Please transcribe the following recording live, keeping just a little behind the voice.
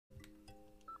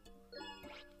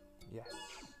Yes.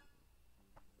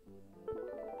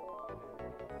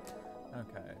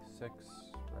 Okay, 6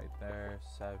 right there,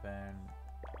 7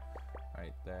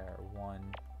 right there,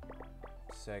 1,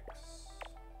 6,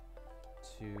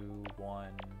 2,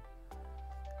 1,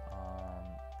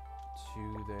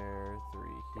 2 there,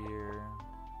 3 here,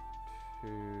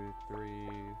 2, 3,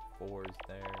 4 is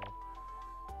there,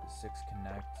 6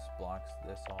 connects, blocks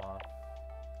this off,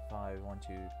 5, 1,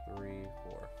 2, 3,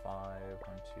 4, 5,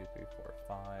 1, 2, 3, 4,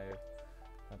 5,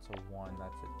 that's a 1,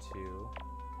 that's a 2,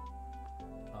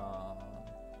 1,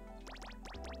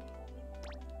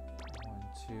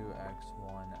 2,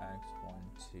 x1, x1,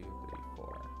 2, 3, 4,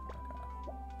 okay.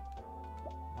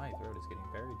 My throat is getting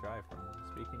very dry from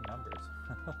speaking numbers.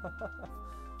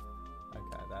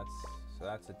 Okay,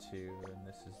 that's a 2, and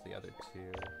this is the other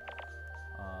 2.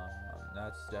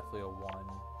 That's definitely a 1.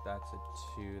 That's a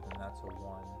 2, then that's a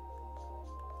 1.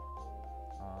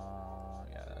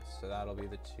 Yeah, so that'll be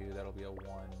the 2, that'll be a 1.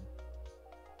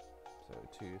 So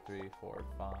 2, 3, 4,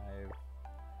 5.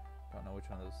 Don't know which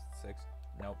one of those 6.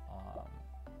 Nope.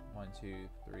 1, 2,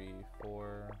 3,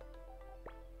 4.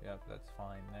 Yep, that's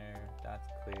fine there. That's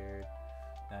cleared.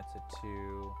 That's a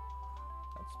 2.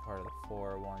 That's part of the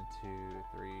 4. 1, 2,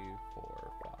 3,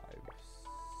 4, 5,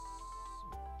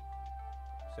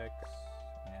 6.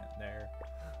 And there.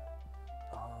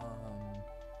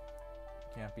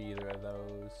 Can't be either of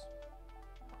those.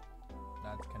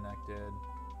 That's connected.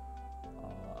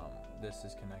 This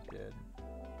is connected.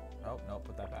 Oh, no,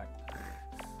 put that back.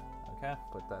 Okay,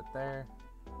 put that there.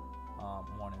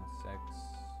 1 and 6.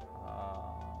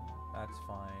 That's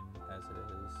fine as it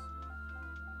is.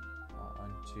 1,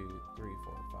 2, 3,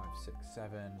 4, 5, 6,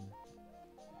 7.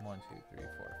 1, 2, 3,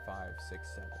 4, 5, 6,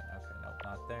 7. Okay, nope,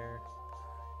 not there.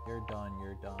 You're done,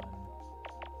 you're done.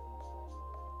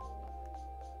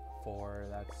 4,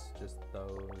 that's just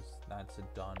those. That's a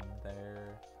done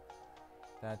there.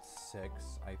 That's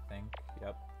 6, I think.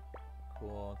 Yep.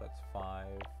 Cool, that's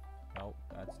 5. Nope,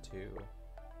 that's 2.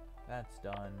 That's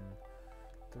done.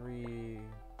 3.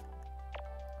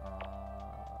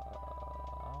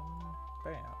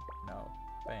 Bam. No.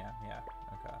 Bam, yeah.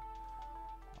 Okay.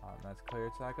 That's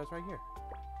cleared, so that goes right here.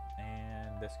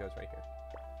 And this goes right here.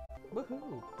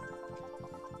 Woohoo!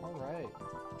 Alright.